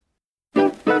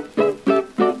Hey,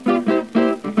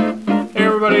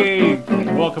 everybody.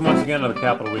 Welcome once again to the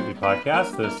Capital Weekly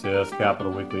podcast. This is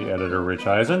Capital Weekly editor Rich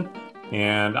Eisen,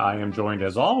 and I am joined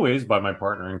as always by my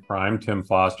partner in crime, Tim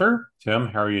Foster. Tim,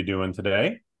 how are you doing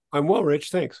today? I'm well, Rich.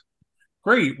 Thanks.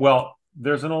 Great. Well,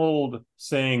 there's an old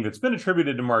saying that's been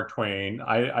attributed to Mark Twain.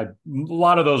 A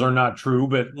lot of those are not true,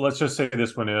 but let's just say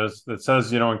this one is that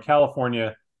says, in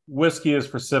California, whiskey is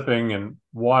for sipping and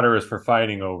water is for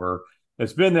fighting over.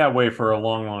 It's been that way for a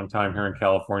long, long time here in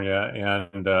California,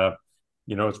 and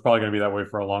it's probably going to be that way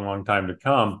for a long, long time to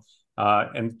come.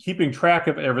 And keeping track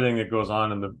of everything that goes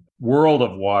on in the world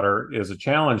of water is a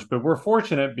challenge, but we're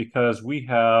fortunate because we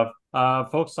have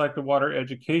folks like the Water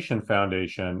Education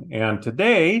Foundation. And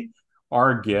today,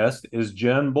 our guest is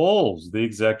Jenn Bowles, the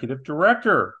executive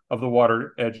director of the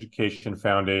Water Education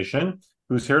Foundation,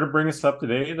 who's here to bring us up to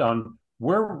date on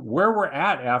where we're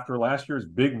at after last year's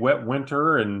big wet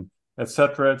winter and et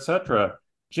cetera, et cetera.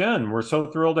 Jenn, we're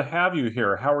so thrilled to have you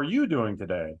here. How are you doing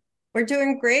today? We're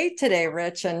doing great today,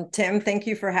 Rich and Tim. Thank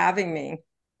you for having me.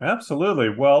 Absolutely.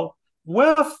 Well,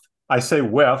 WEF, I say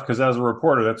WEF because as a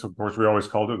reporter, that's of course we always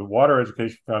called it. The Water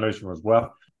Education Foundation was WEF.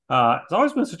 It's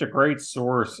always been such a great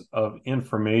source of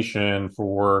information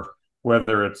for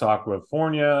whether it's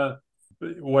Aquafornia,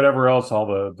 whatever else, all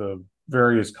the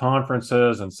various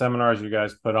conferences and seminars you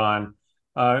guys put on.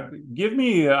 Give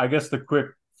me, I guess, the quick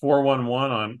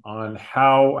 411 on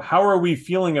how are we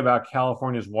feeling about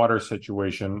California's water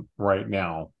situation right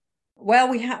now? Well,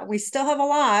 we still have a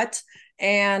lot,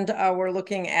 and we're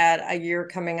looking at a year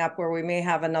coming up where we may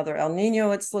have another El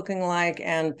Nino. It's looking like,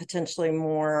 and potentially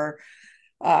more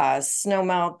snow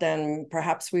melt than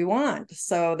perhaps we want.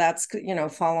 So that's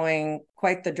following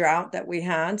quite the drought that we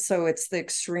had. So it's the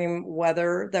extreme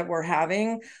weather that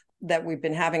we've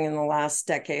been having in the last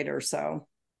decade or so.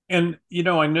 And,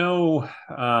 I know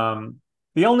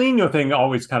the El Nino thing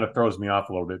always kind of throws me off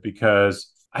a little bit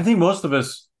because I think most of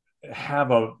us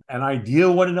have an idea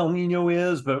what an El Nino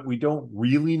is, but we don't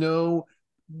really know.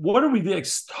 What are we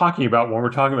talking about when we're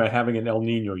talking about having an El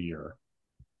Nino year?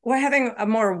 We're having a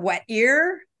more wet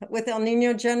year with El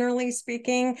Nino, generally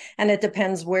speaking, and it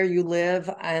depends where you live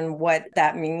and what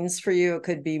that means for you. It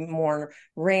could be more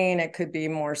rain, it could be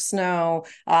more snow.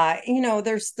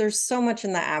 There's so much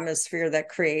in the atmosphere that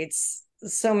creates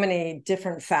so many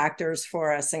different factors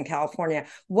for us in California.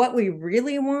 What we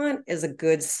really want is a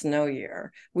good snow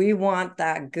year. We want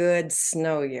that good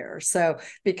snow year. So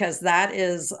because that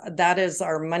is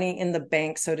our money in the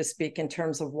bank, so to speak, in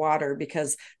terms of water,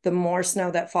 because the more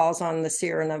snow that falls on the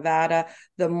Sierra Nevada,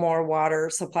 the more water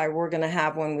supply we're going to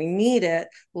have when we need it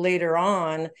later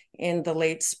on in the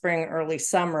late spring, early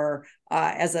summer,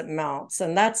 as it melts.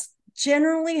 And that's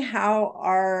generally how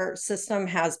our system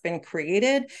has been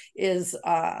created, is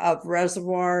of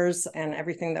reservoirs and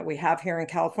everything that we have here in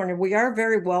California. We are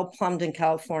very well plumbed in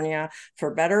California,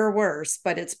 for better or worse,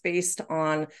 but it's based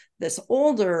on this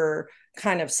older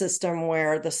kind of system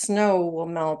where the snow will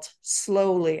melt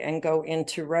slowly and go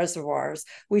into reservoirs.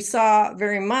 We saw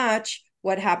very much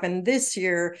what happened this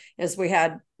year is we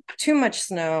had too much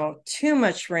snow, too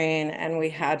much rain, and we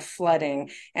had flooding.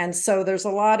 And so there's a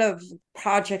lot of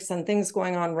projects and things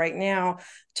going on right now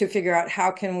to figure out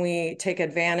how can we take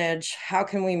advantage, how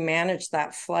can we manage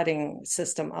that flooding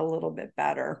system a little bit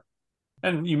better.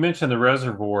 And you mentioned the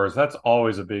reservoirs. That's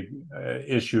always a big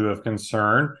issue of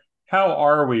concern. How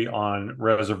are we on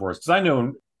reservoirs? Because I know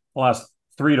in the last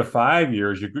 3 to 5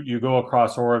 years, you go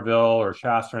across Oroville or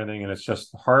Shasta or anything, and it's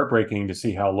just heartbreaking to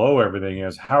see how low everything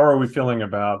is. How are we feeling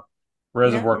about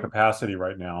reservoir capacity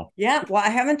right now? Yeah, well, I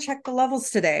haven't checked the levels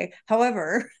today.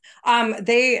 However,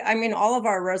 all of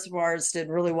our reservoirs did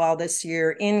really well this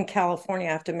year in California.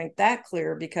 I have to make that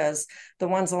clear because the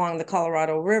ones along the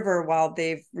Colorado River, while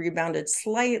they've rebounded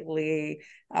slightly,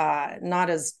 not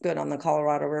as good on the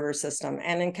Colorado River system.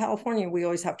 And in California, we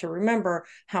always have to remember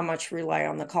how much we rely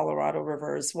on the Colorado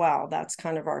River as well. That's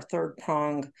kind of our third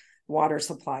prong water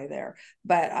supply there.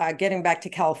 But getting back to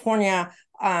California,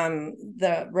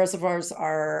 the reservoirs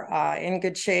are in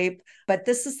good shape, but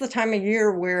this is the time of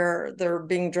year where they're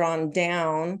being drawn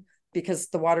down because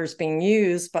the water is being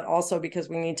used, but also because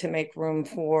we need to make room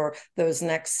for those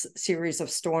next series of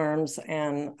storms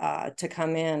and to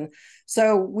come in.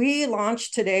 So we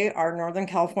launched today our Northern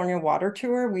California water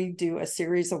tour. We do a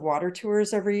series of water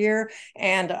tours every year.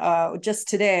 And just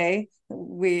today,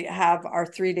 we have our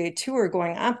 3-day tour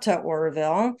going up to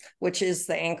Oroville, which is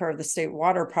the anchor of the State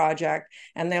Water Project.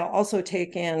 And they'll also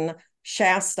take in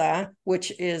Shasta,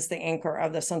 which is the anchor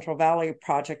of the Central Valley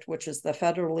Project, which is the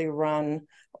federally run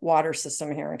water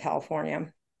system here in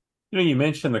California. You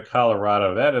mentioned the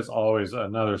Colorado. That is always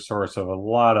another source of a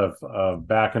lot of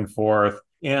back and forth.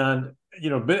 And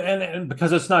and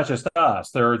because it's not just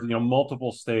us, there are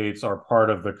multiple states are part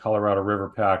of the Colorado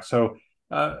River Pact. So,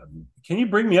 uh, can you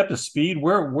bring me up to speed?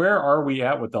 Where are we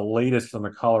at with the latest on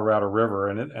the Colorado River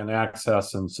and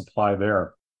access and supply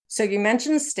there? So you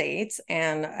mentioned states,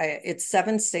 and it's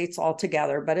 7 states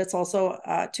altogether, but it's also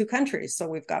 2 countries. So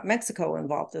we've got Mexico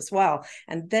involved as well.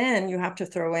 And then you have to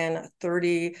throw in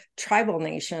 30 tribal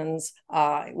nations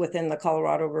within the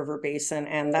Colorado River Basin.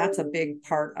 And that's a big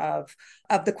part of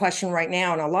the question right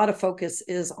now. And a lot of focus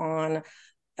is on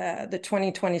the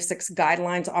 2026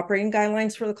 guidelines, operating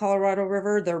guidelines for the Colorado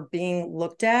River. They're being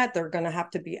looked at. They're going to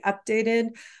have to be updated.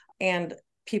 And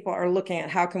people are looking at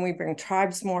how can we bring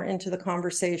tribes more into the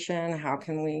conversation? How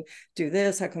can we do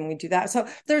this? How can we do that? So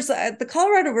there's the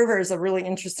Colorado River is a really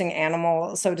interesting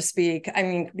animal, so to speak. I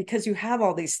mean, because you have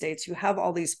all these states, you have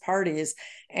all these parties,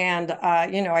 and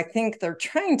I think they're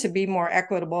trying to be more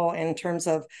equitable in terms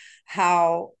of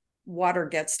how water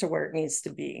gets to where it needs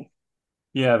to be.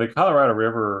 Yeah, the Colorado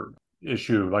River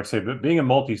issue, like I say, but being a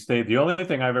multi-state, the only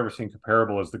thing I've ever seen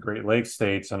comparable is the Great Lakes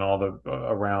states and all the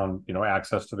around,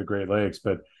 access to the Great Lakes.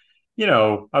 But,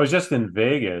 I was just in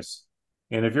Vegas,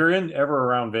 and if you're in ever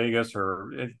around Vegas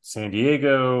or San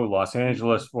Diego, Los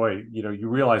Angeles, boy, you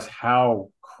realize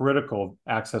how critical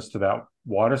access to that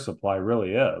water supply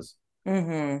really is.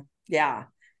 Mm-hmm. Yeah.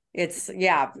 It's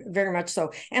very much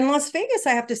so. And Las Vegas,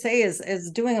 I have to say,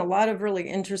 is doing a lot of really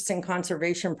interesting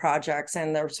conservation projects,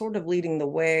 and they're sort of leading the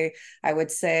way, I would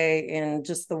say, in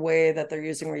just the way that they're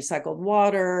using recycled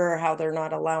water, how they're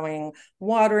not allowing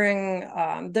watering.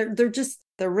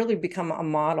 They're really become a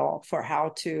model for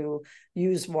how to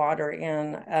use water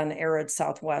in an arid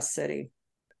Southwest city.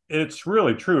 It's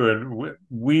really true. And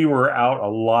we were out a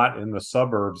lot in the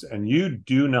suburbs, and you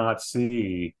do not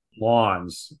see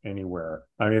lawns anywhere.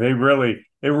 I mean,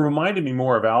 it reminded me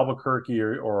more of Albuquerque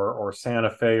or Santa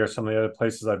Fe or some of the other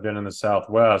places I've been in the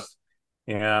Southwest.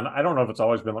 And I don't know if it's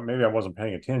always been like, maybe I wasn't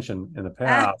paying attention in the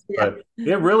past, Yeah. but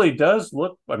it really does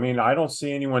look. I mean, I don't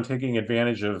see anyone taking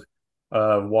advantage of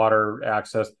water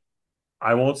access.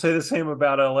 I won't say the same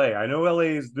about LA. I know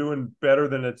LA is doing better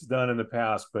than it's done in the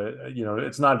past, but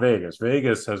it's not Vegas.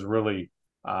 Vegas has really,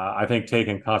 I think,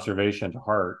 taken conservation to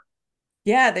heart.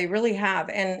 Yeah, they really have.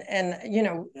 And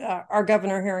our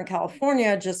governor here in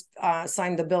California just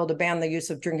signed the bill to ban the use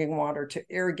of drinking water to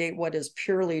irrigate what is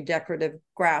purely decorative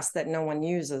grass that no one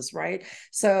uses, right?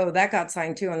 So that got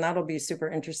signed too, and that'll be super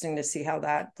interesting to see how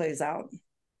that plays out.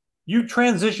 You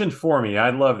transitioned for me.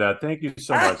 I love that. Thank you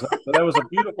so much. That was a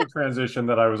beautiful transition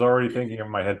that I was already thinking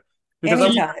in my head because I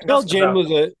was Anytime. just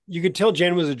about. You could tell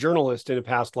Jen was a journalist in a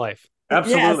past life.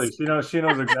 Absolutely. Yes. She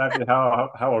knows exactly how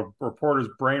a reporter's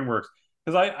brain works.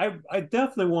 Because I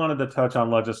definitely wanted to touch on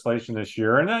legislation this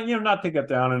year, and not to get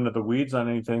down into the weeds on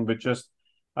anything, but just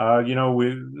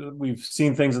we've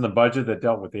seen things in the budget that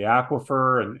dealt with the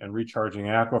aquifer and recharging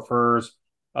aquifers,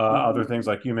 other things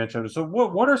like you mentioned. So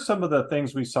what are some of the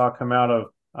things we saw come out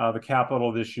of the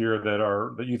Capitol this year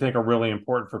that you think are really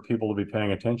important for people to be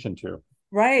paying attention to?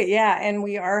 Right. Yeah. And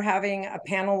we are having a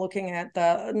panel looking at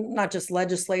the not just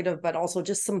legislative, but also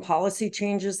just some policy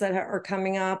changes that are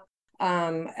coming up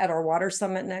at our water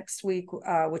summit next week,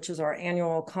 which is our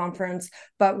annual conference.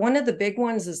 But one of the big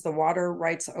ones is the water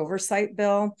rights oversight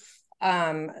bill.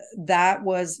 That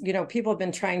was, people have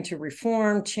been trying to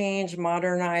reform, change,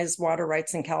 modernize water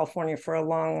rights in California for a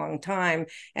long, long time.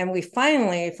 And we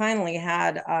finally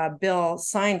had a bill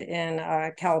signed in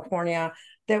California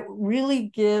that really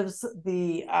gives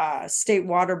the state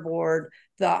water board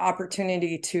the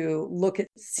opportunity to look at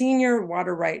senior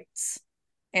water rights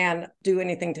and do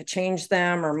anything to change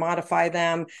them or modify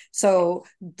them. So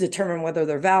determine whether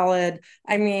they're valid.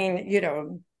 I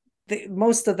mean,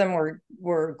 most of them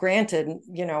were granted,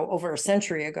 over a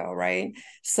century ago, right?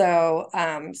 So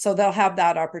they'll have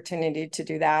that opportunity to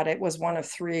do that. It was one of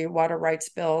 3 water rights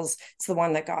bills. It's the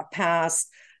one that got passed.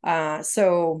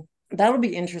 So that'll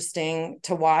be interesting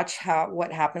to watch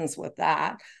what happens with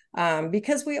that,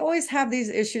 because we always have these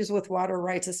issues with water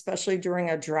rights, especially during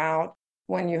a drought,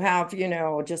 when you have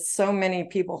just so many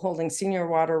people holding senior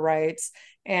water rights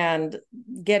and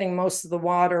getting most of the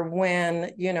water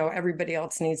when everybody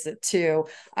else needs it too.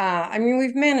 I mean,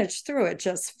 we've managed through it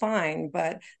just fine,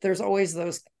 but there's always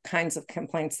those kinds of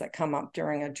complaints that come up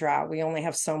during a drought. We only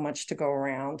have so much to go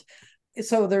around.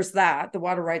 So there's that, the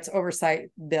water rights oversight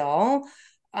bill.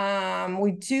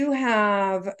 We do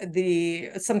have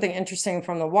something interesting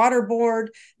from the water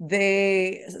board.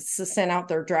 They sent out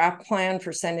their draft plan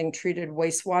for sending treated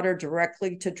wastewater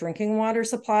directly to drinking water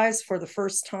supplies for the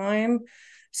first time.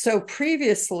 So Don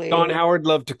previously, Howard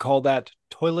loved to call that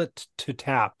toilet to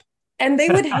tap. and they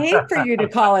would hate for you to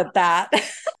call it that.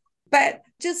 But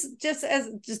just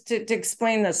to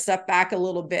explain this stuff back a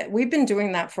little bit, we've been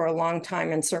doing that for a long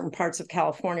time in certain parts of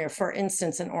California. For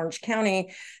instance, in Orange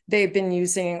County, they've been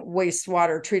using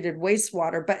treated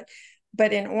wastewater,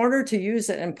 but in order to use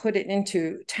it and put it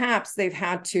into taps, they've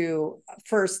had to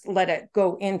first let it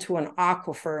go into an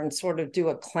aquifer and sort of do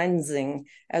a cleansing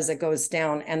as it goes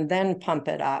down and then pump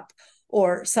it up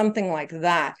or something like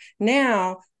that.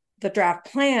 Now, the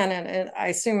draft plan, and I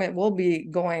assume it will be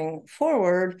going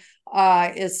forward,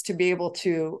 is to be able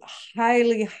to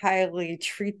highly, highly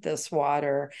treat this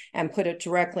water and put it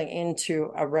directly into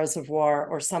a reservoir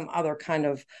or some other kind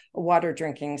of water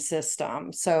drinking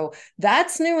system. So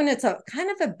that's new, and it's a kind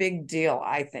of a big deal,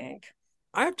 I think.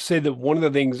 I have to say that one of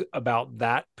the things about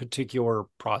that particular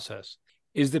process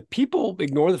is that people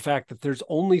ignore the fact that there's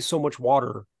only so much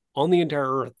water on the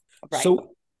entire earth. Right.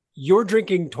 So you're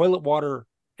drinking toilet water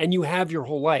and you have your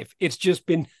whole life. It's just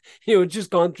been, it's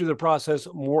just gone through the process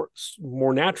more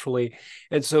naturally.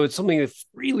 And so it's something that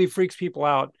really freaks people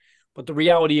out. But the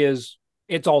reality is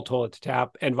it's all toilet to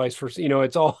tap and vice versa.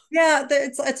 It's all. Yeah,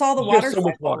 it's all the water so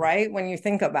much cycle, water. right? When you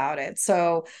think about it.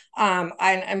 So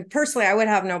and personally, I would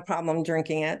have no problem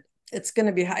drinking it. It's going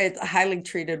to be highly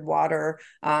treated water.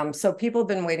 So people have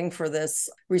been waiting for this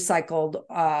recycled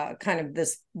kind of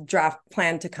this draft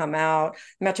plan to come out.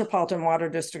 Metropolitan Water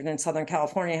District in Southern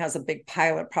California has a big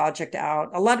pilot project out.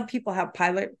 A lot of people have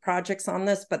pilot projects on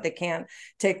this, but they can't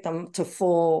take them to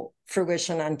full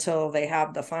fruition until they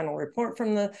have the final report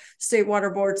from the State Water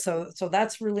Board. So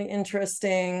that's really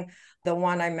interesting. The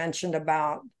one I mentioned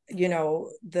about,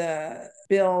 the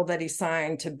bill that he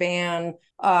signed to ban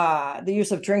the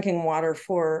use of drinking water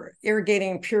for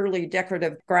irrigating purely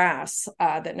decorative grass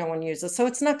that no one uses. So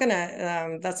it's not going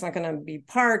to, that's not going to be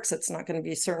parks. It's not going to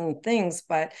be certain things,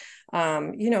 but,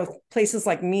 places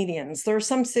like medians. There are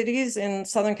some cities in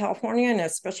Southern California, and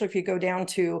especially if you go down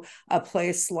to a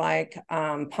place like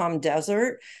Palm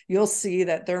Desert, you'll see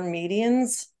that their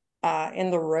medians in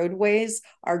the roadways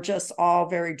are just all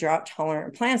very drought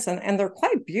tolerant plants, and they're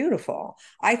quite beautiful.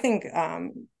 I think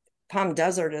Palm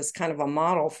Desert is kind of a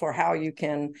model for how you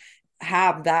can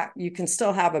have that. You can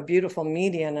still have a beautiful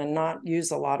median and not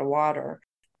use a lot of water.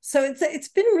 So it's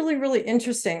been really, really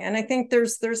interesting. And I think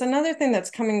there's another thing that's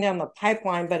coming down the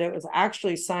pipeline, but it was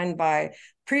actually signed by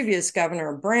previous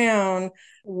Governor Brown,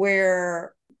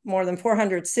 where more than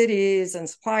 400 cities and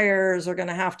suppliers are going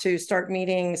to have to start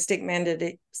meeting state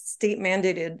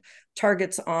mandated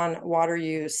targets on water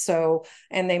use. So,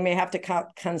 and they may have to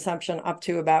cut consumption up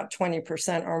to about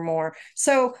 20% or more.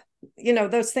 So,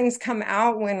 those things come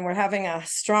out when we're having a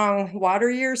strong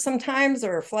water year sometimes,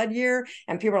 or a flood year,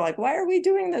 and people are like, why are we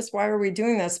doing this? Why are we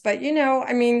doing this? But,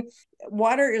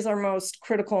 water is our most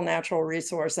critical natural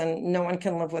resource, and no one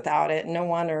can live without it. No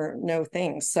one or no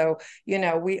things. So,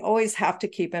 we always have to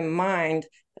keep in mind,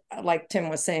 like Tim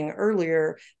was saying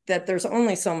earlier, that there's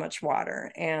only so much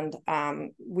water, and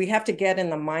we have to get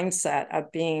in the mindset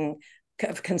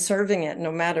of conserving it,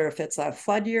 no matter if it's a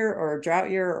flood year or a drought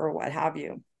year or what have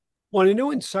you. Well, I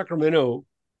know in Sacramento,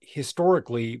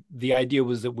 historically, the idea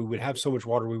was that we would have so much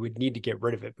water, we would need to get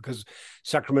rid of it, because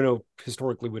Sacramento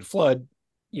historically would flood,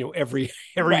 every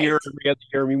Right. year, every other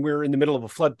year. I mean, we're in the middle of a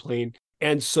floodplain.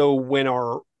 And so when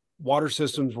our water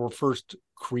systems were first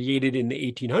created in the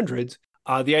 1800s,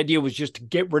 the idea was just to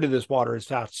get rid of this water as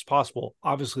fast as possible.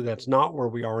 Obviously, that's not where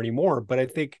we are anymore, but I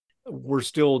think we're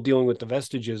still dealing with the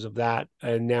vestiges of that.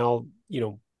 And now,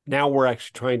 now we're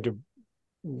actually trying to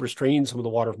restrain some of the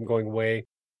water from going away.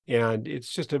 And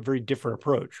it's just a very different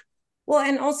approach. Well,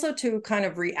 and also to kind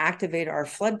of reactivate our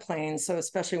floodplains. So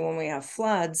especially when we have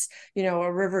floods,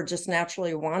 a river just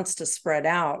naturally wants to spread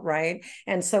out, right?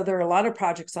 And so there are a lot of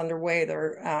projects underway.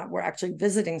 We're actually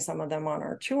visiting some of them on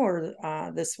our tour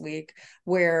this week,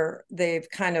 where they've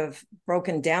kind of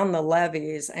broken down the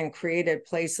levees and created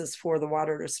places for the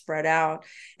water to spread out.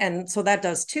 And so that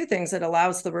does two things. It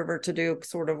allows the river to do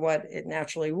sort of what it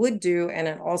naturally would do, and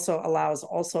it also allows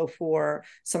for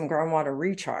some groundwater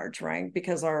recharge, right?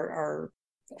 Because our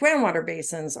groundwater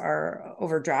basins are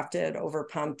overdrafted,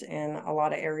 overpumped in a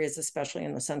lot of areas, especially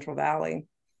in the Central Valley.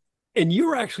 And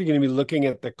you're actually going to be looking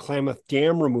at the Klamath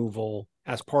Dam removal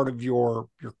as part of your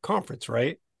conference,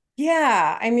 right?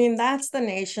 Yeah, that's the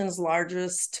nation's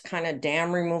largest kind of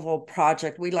dam removal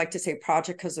project. We like to say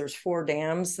project because there's 4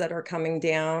 dams that are coming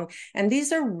down. And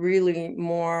these are really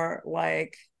more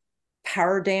like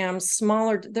power dams,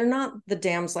 smaller. They're not the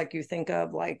dams like you think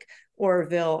of, like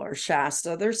Oroville or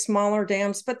Shasta. They're smaller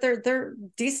dams, but they're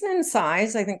decent in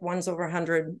size. I think one's over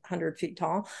 100 feet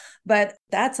tall, but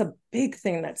that's a big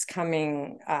thing that's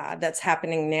coming, that's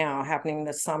happening now, happening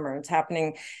this summer. It's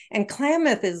happening, and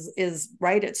Klamath is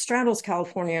right. It straddles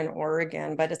California and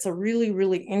Oregon, but it's a really,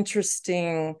 really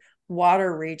interesting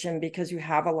water region because you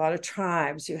have a lot of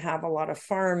tribes, you have a lot of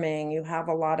farming, you have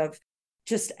a lot of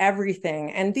just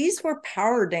everything. And these were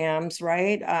power dams,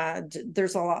 right?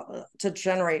 There's a lot to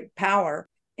generate power.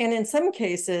 And in some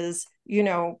cases,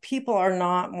 people are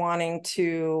not wanting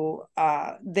to,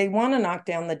 they want to knock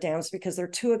down the dams because they're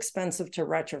too expensive to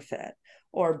retrofit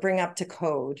or bring up to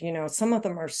code. Some of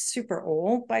them are super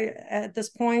old at this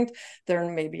point. They're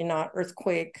maybe not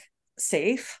earthquake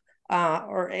safe.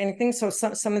 Or anything. So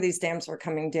some of these dams are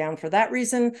coming down for that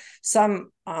reason.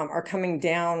 Some are coming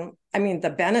down. I mean, the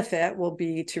benefit will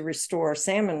be to restore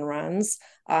salmon runs,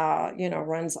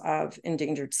 runs of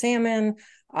endangered salmon,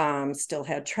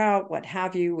 steelhead trout, what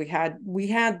have you. We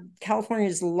had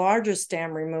California's largest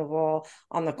dam removal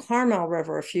on the Carmel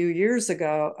River a few years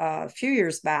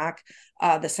back,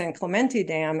 the San Clemente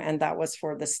Dam, and that was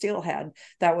for the steelhead.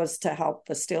 That was to help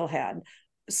the steelhead.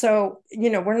 So,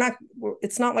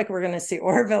 it's not like we're going to see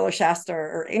Oroville or Shasta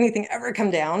or anything ever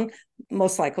come down,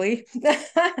 most likely.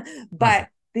 But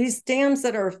these dams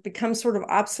that are become sort of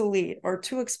obsolete or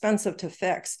too expensive to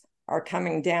fix are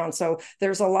coming down. So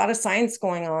there's a lot of science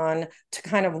going on to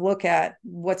kind of look at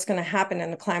what's going to happen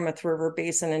in the Klamath River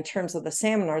Basin in terms of the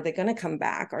salmon. Are they going to come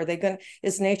back?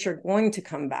 Is nature going to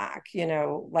come back,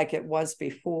 like it was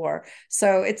before?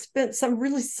 So it's been some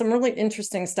really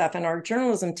interesting stuff. And our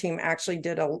journalism team actually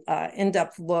did a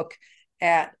in-depth look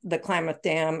at the Klamath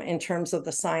Dam in terms of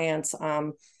the science.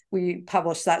 We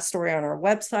published that story on our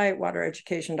website,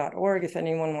 watereducation.org, if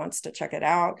anyone wants to check it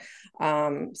out.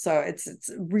 So it's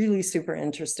really super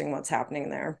interesting what's happening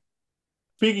there.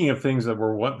 Speaking of things that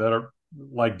are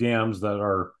like dams that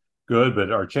are good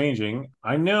but are changing,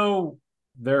 I know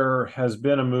there has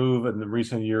been a move in the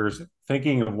recent years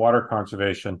thinking of water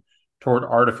conservation toward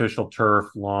artificial turf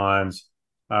lawns,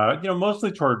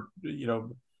 mostly toward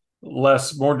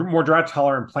more drought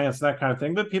tolerant plants and that kind of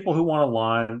thing, but people who want a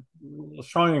lawn,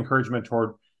 strong encouragement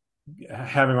toward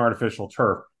having artificial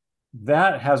turf.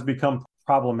 That has become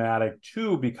problematic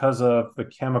too because of the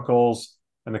chemicals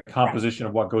and the composition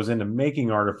of what goes into making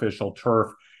artificial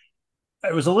turf.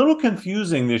 It was a little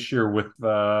confusing this year with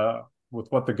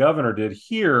what the governor did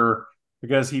here,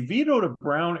 because he vetoed a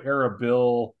Brown era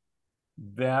bill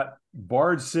that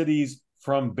barred cities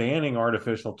from banning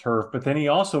artificial turf, but then he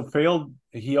also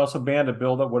banned a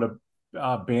bill that would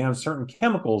have banned certain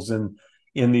chemicals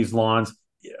in these lawns.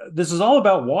 This is all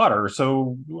about water.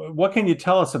 So what can you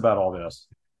tell us about all this?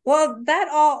 Well,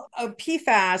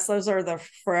 PFAS, those are the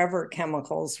forever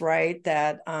chemicals, right?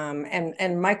 That and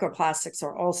microplastics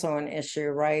are also an issue,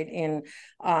 right? In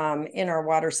our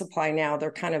water supply now,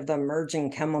 they're kind of the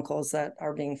emerging chemicals that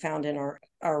are being found in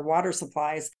our water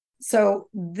supplies. So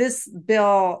this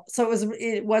bill,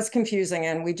 it was confusing,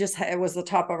 and it was the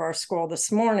top of our scroll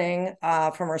this morning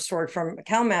from our story from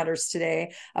Cal Matters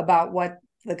today about what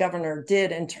the governor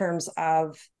did in terms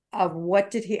of what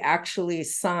did he actually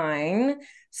sign.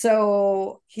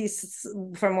 So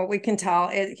from what we can tell,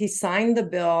 he signed the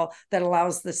bill that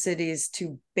allows the cities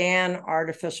to ban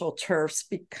artificial turfs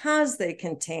because they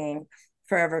contain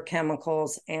forever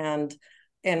chemicals and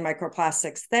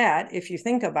microplastics that, if you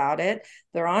think about it,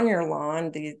 they're on your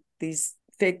lawn, these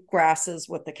fake grasses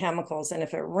with the chemicals, and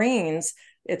if it rains,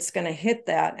 it's going to hit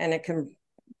that, and it can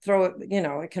throw it,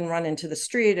 it can run into the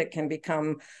street, it can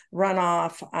become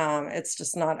runoff. It's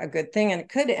just not a good thing, and it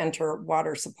could enter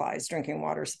drinking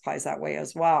water supplies that way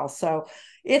as well. So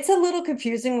it's a little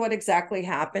confusing what exactly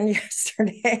happened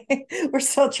yesterday. We're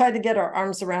still trying to get our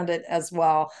arms around it as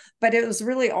well, but it was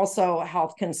really also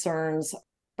health concerns.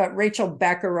 But Rachel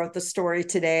Becker wrote the story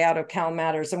today out of Cal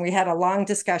Matters, and we had a long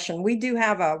discussion. We do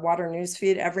have a water news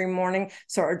feed every morning,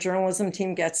 so our journalism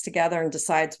team gets together and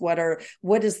decides what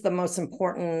is the most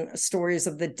important stories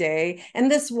of the day.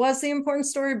 And this was the important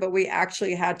story, but we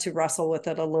actually had to wrestle with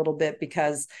it a little bit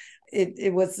because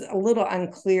it was a little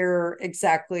unclear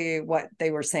exactly what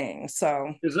they were saying.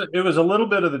 So it was a little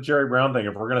bit of the Jerry Brown thing.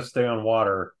 If we're going to stay on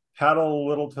water, paddle a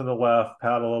little to the left,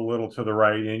 paddle a little to the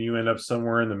right, and you end up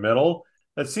somewhere in the middle.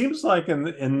 It seems like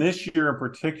in this year in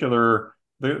particular,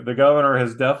 the governor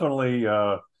has definitely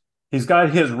he's got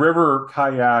his river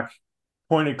kayak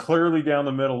pointed clearly down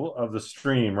the middle of the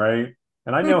stream, right?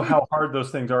 And I know how hard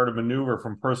those things are to maneuver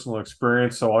from personal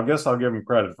experience, so I guess I'll give him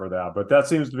credit for that. But that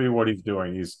seems to be what he's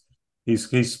doing.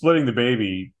 He's splitting the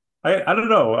baby I don't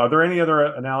know. Are there any other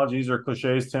analogies or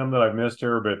cliches, Tim, that I've missed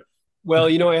here? But Well,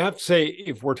 I have to say,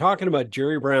 if we're talking about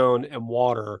Jerry Brown and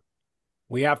water,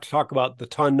 we have to talk about the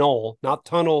tunnel, not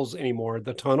tunnels anymore,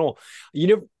 the tunnel.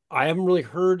 I haven't really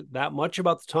heard that much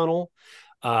about the tunnel.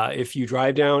 If you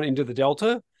drive down into the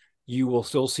Delta, you will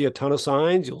still see a ton of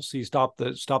signs. You'll see stop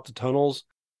the tunnels.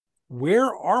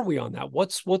 Where are we on that?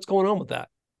 What's going on with that?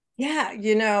 Yeah,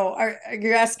 are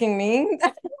you asking me?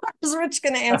 Is Rich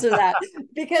going to answer that?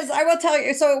 Because I will tell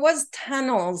you, so it was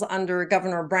tunnels under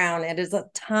Governor Brown. It is a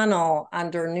tunnel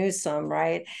under Newsom,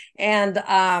 right?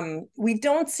 And we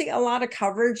don't see a lot of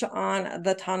coverage on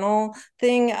the tunnel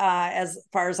thing. As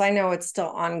far as I know, it's still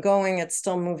ongoing. It's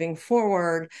still moving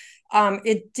forward.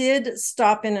 It did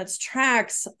stop in its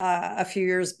tracks a few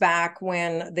years back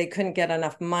when they couldn't get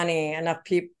enough money, enough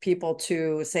people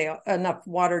to say, enough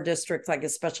water districts, like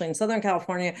especially in Southern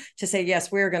California, to say,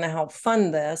 yes, we're going to help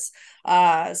fund this.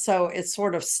 So it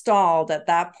sort of stalled at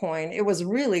that point. It was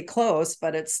really close,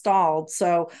 but it stalled.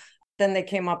 So then they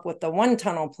came up with the one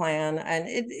tunnel plan, and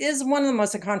it is one of the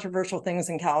most controversial things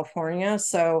in California.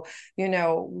 So,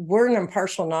 we're an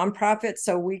impartial nonprofit.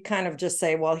 So we kind of just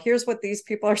say, well, here's what these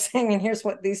people are saying, and here's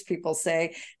what these people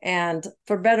say. And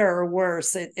for better or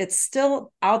worse, it's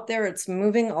still out there. It's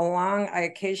moving along. I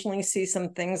occasionally see some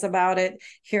things about it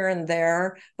here and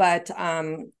there, but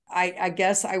I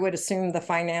guess I would assume the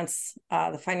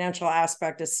financial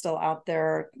aspect is still out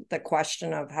there. The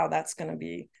question of how that's going to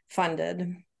be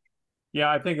funded. yeah,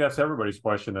 I think that's everybody's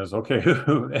question is, okay,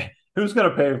 who's going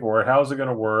to pay for it? How's it going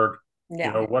to work?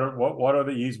 Yeah. What are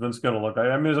the easements going to look like?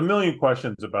 I mean, there's a million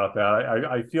questions about that.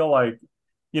 I feel like,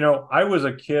 I was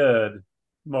a kid,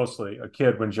 mostly a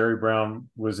kid when Jerry Brown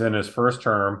was in his first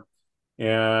term,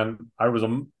 and I was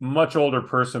a much older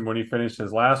person when he finished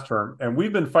his last term. And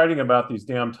we've been fighting about these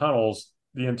damn tunnels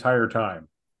the entire time.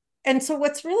 And so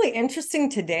what's really interesting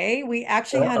today, we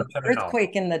actually had Up an to now.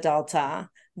 earthquake in the Delta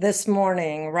this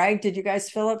morning, right? Did you guys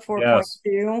feel it Yes,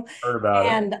 4.2? heard about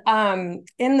it. And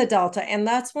in the Delta. And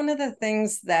that's one of the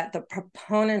things that the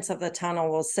proponents of the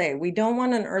tunnel will say. We don't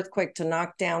want an earthquake to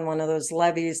knock down one of those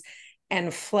levees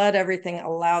and flood everything,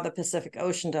 allow the Pacific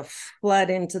Ocean to flood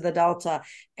into the Delta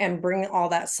and bring all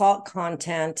that salt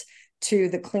content to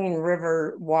the clean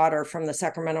river water from the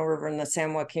Sacramento River and the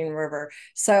San Joaquin River.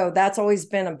 So that's always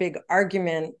been a big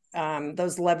argument.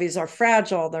 Those levees are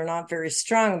fragile. They're not very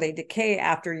strong. They decay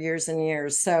after years and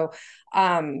years. So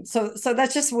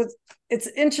that's just what it's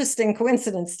interesting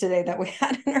coincidence today that we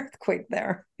had an earthquake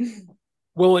there.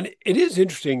 Well, and it is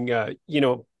interesting.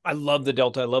 I love the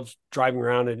Delta. I love driving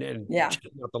around and Yeah.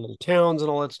 checking out the little towns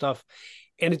and all that stuff.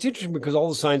 And it's interesting because all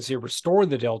the signs say restore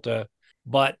the Delta,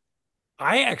 but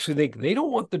I actually think they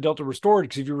don't want the Delta restored,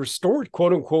 because if you restored,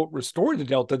 quote unquote, restore the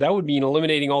Delta, that would mean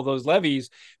eliminating all those levees,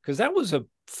 because that was a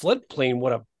floodplain,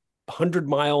 what, a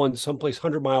 100-mile and someplace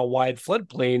 100-mile wide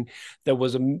floodplain that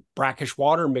was a brackish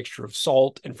water mixture of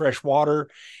salt and fresh water.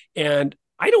 And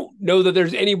I don't know that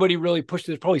there's anybody really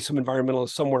pushing. There's probably some environmentalists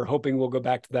somewhere hoping we'll go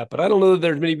back to that, but I don't know that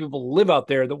there's many people who live out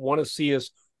there that want to see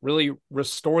us really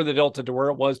restore the Delta to where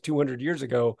it was 200 years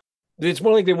ago. It's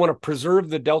more like they want to preserve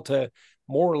the Delta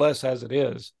more or less as it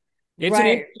is. It's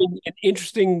Right. an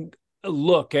interesting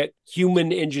look at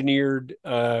human engineered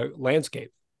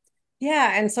landscape.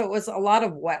 Yeah, and so it was a lot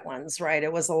of wetlands, right?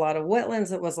 It was a lot of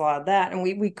wetlands, it was a lot of that. And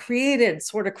we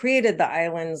sort of created the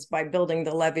islands by building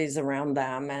the levees around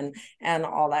them and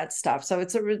all that stuff. So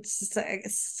it's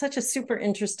such a super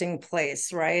interesting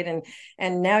place, right?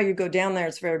 And now you go down there,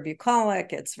 it's very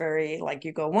bucolic, it's very like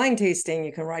you go wine tasting,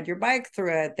 you can ride your bike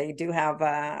through it. They do have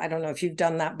I don't know if you've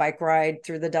done that bike ride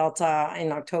through the Delta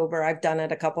in October. I've done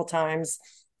it a couple times,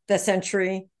 the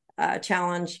Century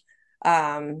Challenge.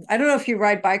 I don't know if you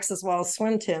ride bikes as well as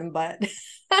swim, Tim, but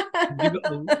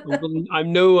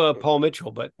I'm no Paul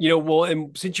Mitchell, but well,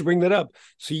 and since you bring that up,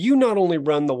 so you not only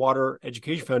run the Water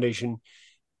Education Foundation,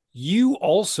 you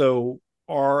also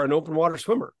are an open water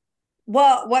swimmer.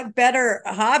 well, what better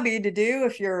hobby to do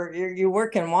if you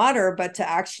work in water, but to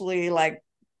actually like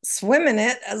swim in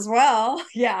it as well.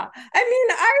 Yeah. I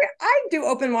mean, I do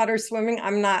open water swimming.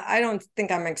 I don't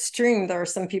think I'm extreme. There are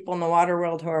some people in the water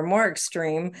world who are more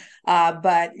extreme.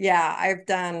 But yeah, I've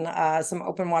done some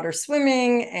open water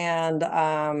swimming, and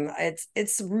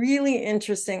it's really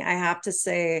interesting, I have to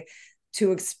say,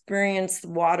 to experience the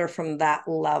water from that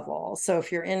level. So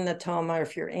if you're in Natoma, or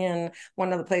if you're in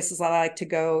one of the places I like to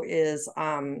go is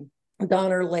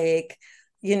Donner Lake,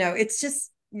 it's just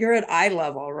you're at eye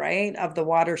level, right, of the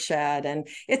watershed, and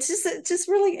it's just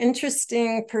really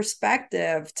interesting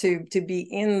perspective to be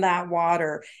in that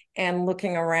water and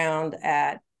looking around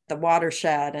at the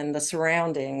watershed and the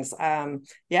surroundings. Yeah,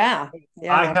 I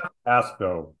yeah. have to ask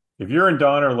though, if you're in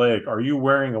Donner Lake, are you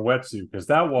wearing a wetsuit? Because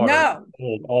that water is No,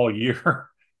 cold all year.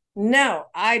 no,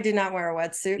 I do not wear a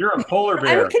wetsuit. You're a polar I'm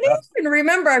bear. Canadian.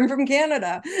 Remember, I'm from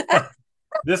Canada.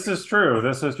 This is true.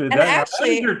 This is true. And That is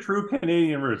actually, your true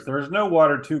Canadian roots. There is no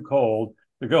water too cold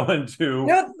to go into.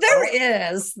 no,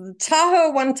 there is.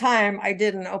 Tahoe, one time I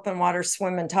did an open water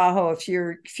swim in Tahoe a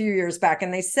few years back,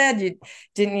 and they said you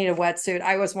didn't need a wetsuit.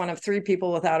 I was one of 3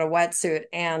 people without a wetsuit,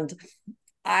 and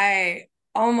I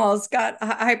almost got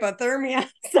hypothermia.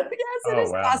 So yes, it Oh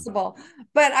is wow. possible.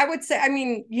 But I would say, I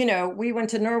mean, we went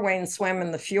to Norway and swam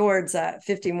in the fjords at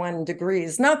 51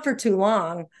 degrees, not for too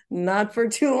long, in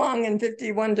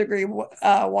 51-degree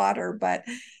water. But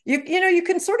you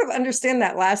can sort of understand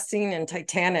that last scene in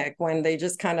Titanic when they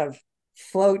just kind of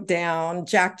float down.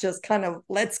 Jack just kind of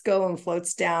lets go and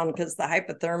floats down because the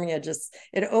hypothermia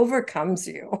it overcomes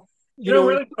you.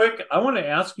 Really quick, I want to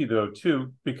ask you though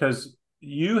too, because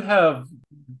you have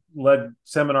led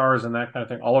seminars and that kind of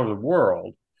thing all over the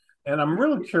world. And I'm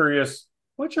really curious,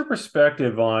 what's your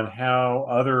perspective on how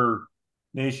other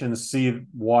nations see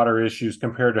water issues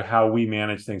compared to how we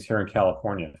manage things here in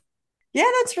California? Yeah,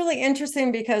 that's really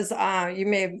interesting because you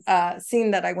may have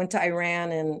seen that I went to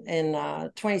Iran in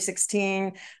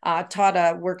 2016, taught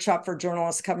a workshop for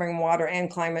journalists covering water and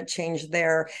climate change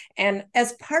there. And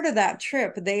as part of that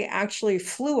trip, they actually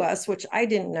flew us, which I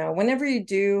didn't know. Whenever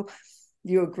you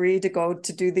agree to go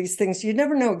to do these things, you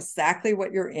never know exactly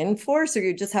what you're in for, so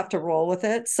you just have to roll with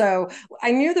it. So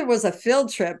I knew there was a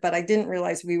field trip, but I didn't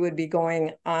realize we would be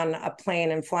going on a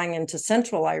plane and flying into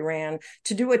central Iran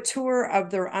to do a tour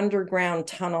of their underground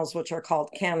tunnels, which are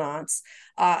called canons.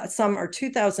 Some are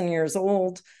 2,000 years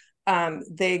old.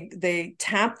 They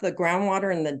tap the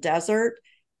groundwater in the desert,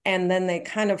 and then they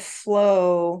kind of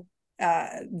flow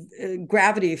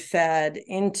gravity fed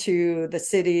into the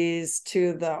cities,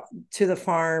 to the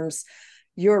farms.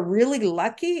 You're really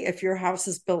lucky if your house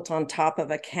is built on top of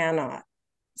a canot.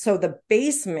 So the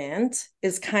basement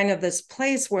is kind of this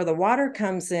place where the water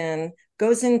comes in,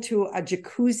 goes into a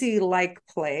jacuzzi-like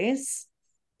place,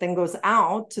 then goes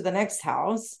out to the next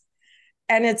house.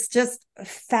 And it's just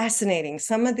fascinating.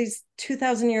 Some of these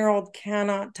 2,000-year-old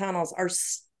canot tunnels are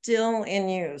still in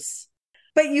use.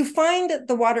 But you find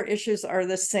the water issues are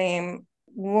the same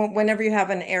whenever you have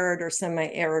an arid or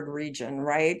semi-arid region,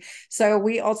 right? So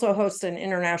we also host an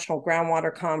international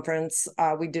groundwater conference.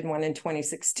 We did one in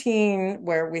 2016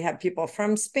 where we had people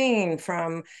from Spain,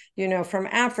 from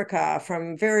Africa,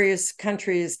 from various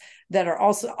countries that are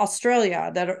also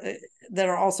Australia, that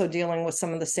are also dealing with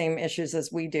some of the same issues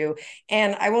as we do.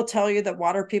 And I will tell you that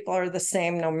water people are the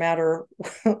same no matter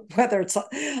whether it's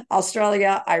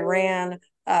Australia, Iran,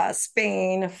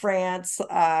 Spain, France,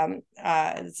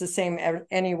 it's the same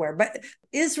anywhere. But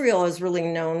Israel is really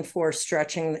known for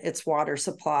stretching its water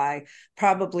supply,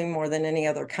 probably more than any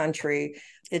other country.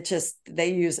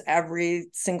 They use every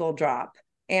single drop.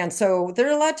 And so there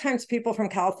are a lot of times people from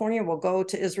California will go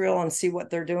to Israel and see what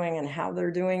they're doing and how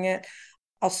they're doing it.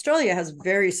 Australia has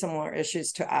very similar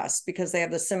issues to us because they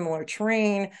have the similar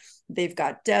terrain. They've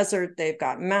got desert, they've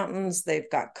got mountains, they've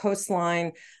got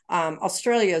coastline.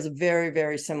 Australia is very,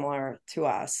 very similar to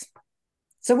us.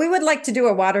 So we would like to do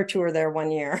a water tour there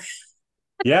one year.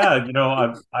 Yeah,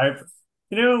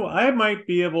 I might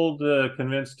be able to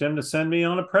convince Tim to send me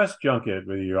on a press junket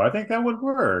with you. I think that would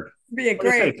work. Be a What do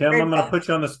you say, great, Tim? great I'm going to put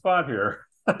you on the spot here.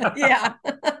 yeah.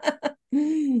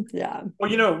 Yeah.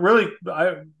 Well, really,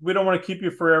 we don't want to keep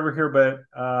you forever here, but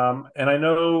and I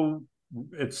know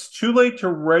it's too late to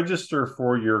register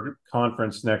for your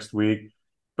conference next week,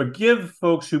 but give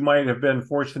folks who might have been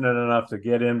fortunate enough to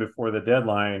get in before the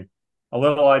deadline a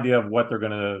little idea of what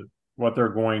they're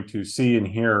going to see and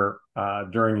hear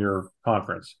during your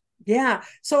conference. Yeah.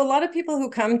 So a lot of people who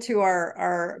come to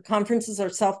our conferences are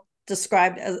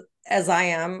self-described as I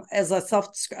am, as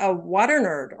a water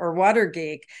nerd or water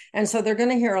geek. And so they're going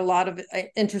to hear a lot of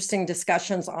interesting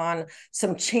discussions on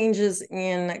some changes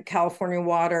in California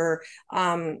water.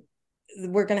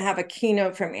 We're going to have a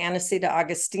keynote from Anacita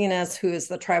Augustinus, who is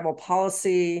the tribal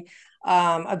policy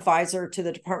advisor to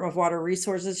the Department of Water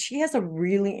Resources. She has a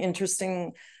really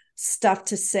interesting stuff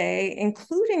to say,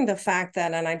 including the fact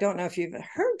that, and I don't know if you've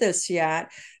heard this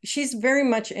yet, she's very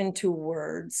much into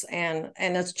words, and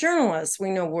as journalists we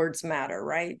know words matter,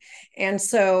 right? And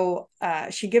so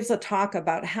she gives a talk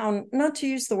about how not to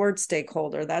use the word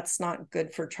stakeholder. That's not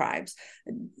good for tribes.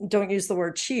 Don't use the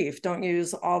word chief, don't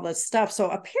use all this stuff.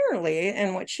 So apparently,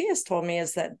 and what she has told me,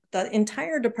 is that the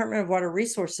entire Department of Water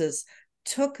Resources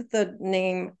took the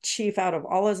name chief out of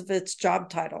all of its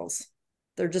job titles.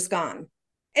 They're just gone.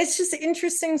 it's just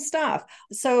interesting stuff.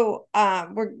 So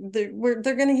they're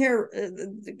going to hear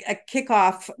a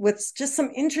kickoff with just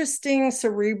some interesting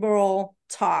cerebral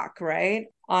talk, right,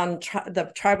 on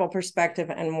the tribal perspective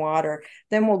and water.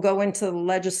 Then we'll go into the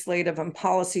legislative and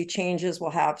policy changes.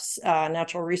 We'll have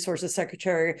Natural Resources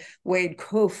Secretary Wade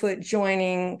Kofoot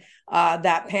joining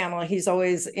that panel. He's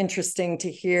always interesting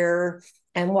to hear.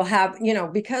 And we'll have,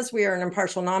 because we are an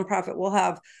impartial nonprofit, we'll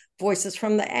have voices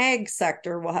from the ag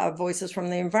sector, we'll have voices from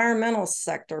the environmental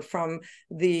sector, from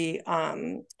the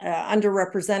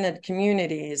underrepresented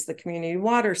communities, the Community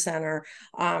Water Center.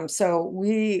 So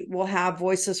we will have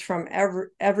voices from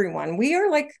everyone. We are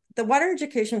like, the Water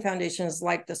Education Foundation is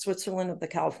like the Switzerland of the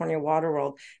California water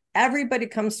world. Everybody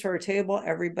comes to our table,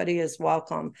 everybody is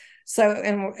welcome. So,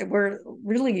 and we're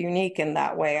really unique in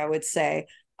that way, I would say.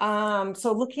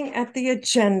 So looking at the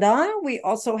agenda, we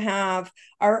also have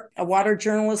a Water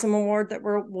Journalism Award that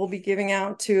we'll be giving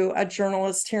out to a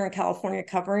journalist here in California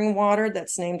covering water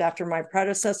that's named after my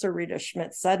predecessor, Rita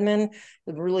Schmidt-Sedman,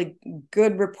 a really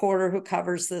good reporter who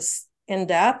covers this in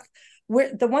depth.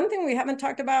 The one thing we haven't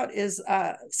talked about is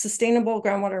Sustainable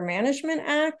Groundwater Management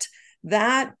Act.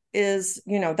 That is,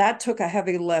 that took a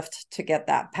heavy lift to get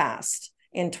that passed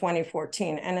in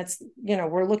 2014. And it's,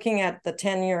 we're looking at the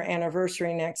 10-year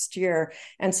anniversary next year.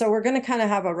 And so we're going to kind of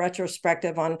have a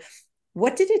retrospective on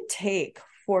what did it take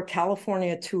for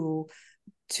California to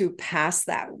pass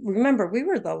that. Remember, we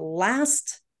were the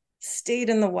last state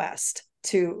in the West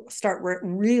to start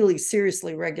really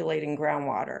seriously regulating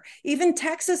groundwater. Even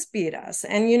Texas beat us.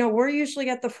 And, we're usually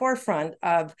at the forefront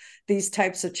of these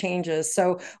types of changes.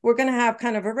 So we're going to have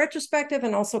kind of a retrospective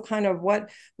and also kind of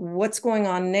what's going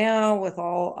on now with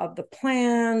all of the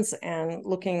plans and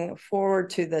looking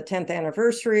forward to the 10th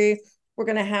anniversary. We're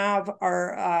going to have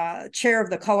our chair of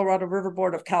the Colorado River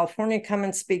Board of California come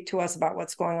and speak to us about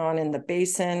what's going on in the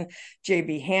basin,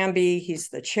 J.B. Hamby. He's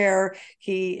the chair.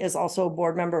 He is also a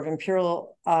board member of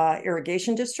Imperial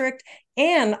Irrigation District.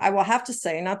 And I will have to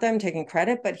say, not that I'm taking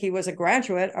credit, but he was a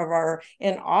graduate of our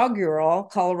inaugural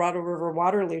Colorado River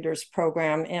Water Leaders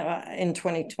program in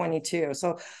 2022.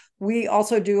 So we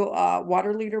also do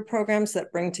water leader programs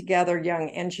that bring together young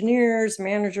engineers,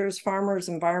 managers, farmers,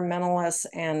 environmentalists,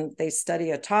 and they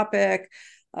study a topic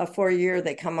for a year.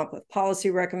 They come up with policy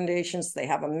recommendations. They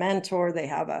have a mentor. They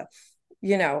have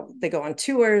they go on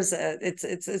tours.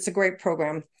 It's a great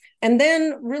program. And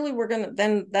then really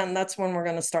then that's when we're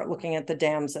going to start looking at the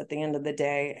dams at the end of the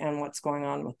day and what's going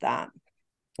on with that.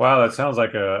 Wow, that sounds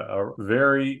like a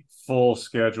very full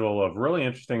schedule of really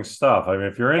interesting stuff. I mean,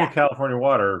 if you're into California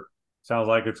water, sounds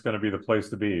like it's going to be the place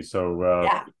to be. So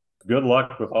good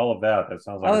luck with all of that. That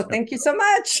sounds like thank you so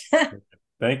much.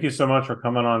 Thank you so much for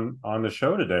coming on the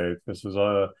show today. This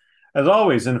was as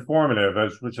always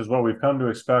informative, which is what we've come to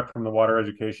expect from the Water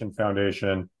Education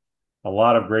Foundation. A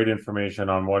lot of great information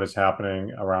on what is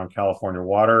happening around California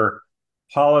water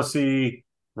policy,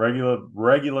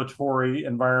 regulatory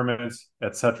environments,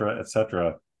 et cetera, et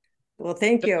cetera. Well,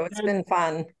 thank you. It's been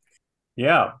fun.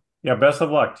 Yeah. Best of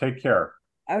luck. Take care.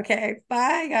 Okay.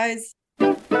 Bye, guys.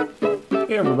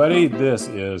 Hey, everybody. This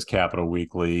is Capital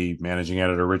Weekly Managing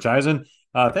Editor Rich Eisen.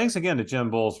 Thanks again to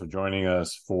Jenn Bowles for joining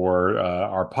us for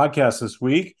our podcast this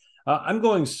week. I'm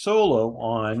going solo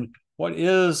on what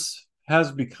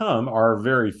has become our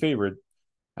very favorite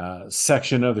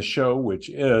section of the show, which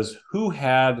is Who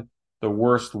Had the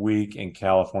Worst Week in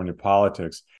California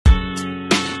Politics.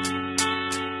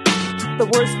 The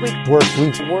worst week. Worst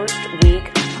week. Worst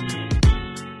week.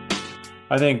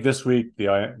 I think this week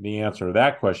the answer to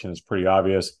that question is pretty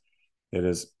obvious. It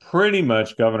is pretty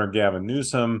much Governor Gavin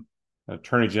Newsom,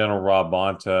 Attorney General Rob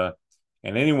Bonta,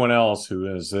 and anyone else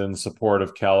who is in support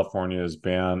of California's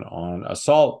ban on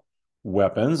assault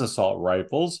weapons, assault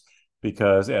rifles,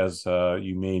 because as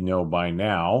you may know by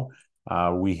now,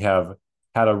 we have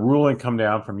had a ruling come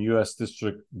down from U.S.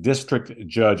 District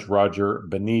Judge Roger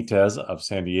Benitez of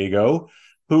San Diego,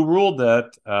 who ruled that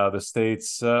the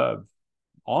state's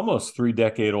almost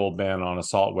 3-decade-old ban on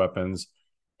assault weapons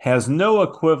has no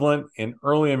equivalent in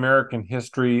early American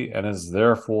history and is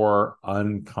therefore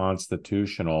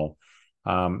unconstitutional.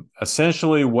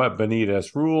 Essentially, what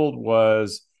Benitez ruled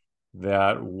was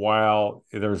that while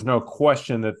there's no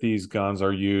question that these guns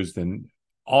are used in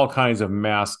all kinds of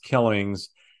mass killings,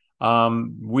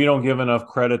 we don't give enough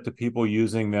credit to people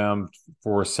using them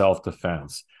for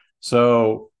self-defense.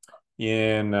 So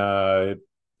in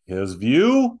his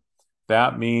view,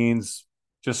 that means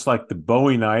just like the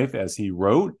Bowie knife, as he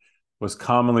wrote, was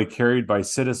commonly carried by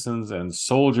citizens and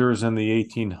soldiers in the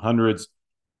 1800s,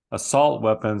 assault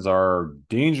weapons are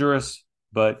dangerous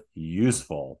but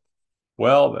useful.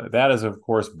 Well, that is, of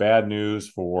course, bad news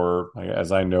for,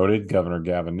 as I noted, Governor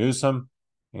Gavin Newsom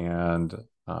and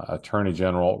Attorney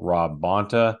General Rob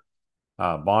Bonta.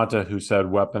 Bonta, who said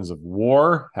weapons of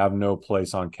war have no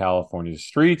place on California's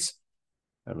streets.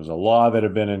 It was a law that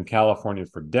had been in California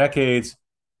for decades.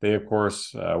 They, of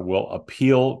course, will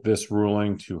appeal this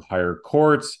ruling to higher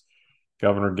courts.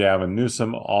 Governor Gavin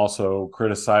Newsom also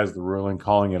criticized the ruling,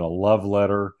 calling it a love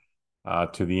letter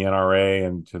to the NRA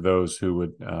and to those who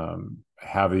would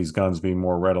have these guns be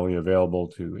more readily available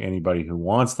to anybody who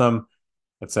wants them,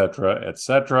 et cetera, et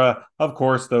cetera. Of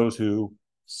course, those who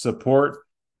support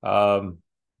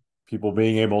people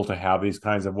being able to have these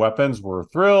kinds of weapons were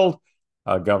thrilled.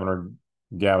 Governor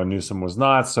Gavin Newsom was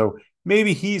not. So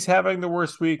maybe he's having the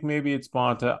worst week. Maybe it's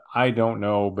Bonta. I don't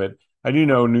know. But I do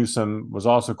know Newsom was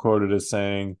also quoted as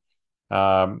saying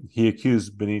he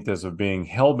accused Benitez of being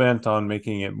hell-bent on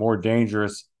making it more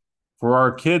dangerous for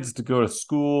our kids to go to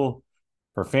school,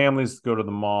 for families to go to the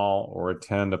mall, or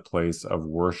attend a place of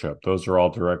worship. Those are all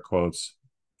direct quotes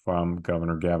from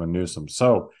Governor Gavin Newsom.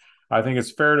 So I think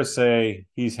it's fair to say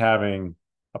he's having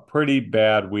a pretty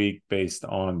bad week based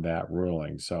on that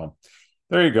ruling. So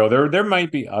there you go. There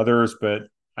might be others, but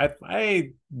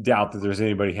I doubt that there's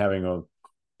anybody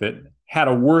that had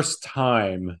a worse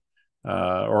time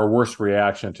or a worse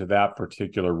reaction to that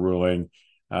particular ruling.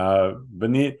 But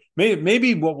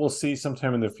maybe what we'll see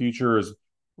sometime in the future is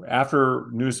after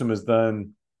Newsom is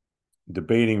done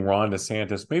debating Ron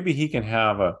DeSantis, maybe he can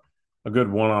have a good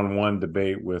one-on-one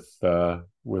debate with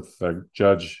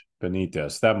Judge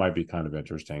Benitez. That might be kind of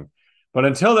interesting. But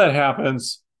until that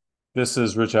happens, this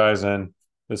is Rich Eisen.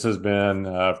 This has been,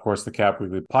 of course, the Cap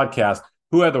Weekly podcast.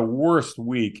 Who had the worst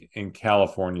week in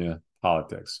California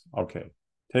politics? Okay,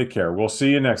 take care. We'll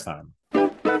see you next time.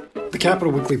 The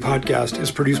Capital Weekly podcast is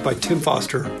produced by Tim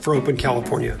Foster for Open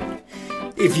California.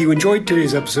 If you enjoyed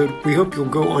today's episode, we hope you'll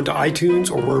go onto iTunes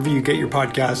or wherever you get your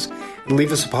podcasts and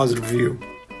leave us a positive review.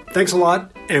 Thanks a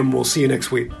lot, and we'll see you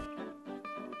next week.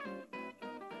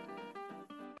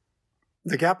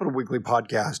 The Capital Weekly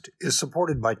podcast is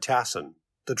supported by TASIN,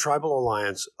 the Tribal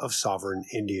Alliance of Sovereign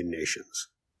Indian Nations.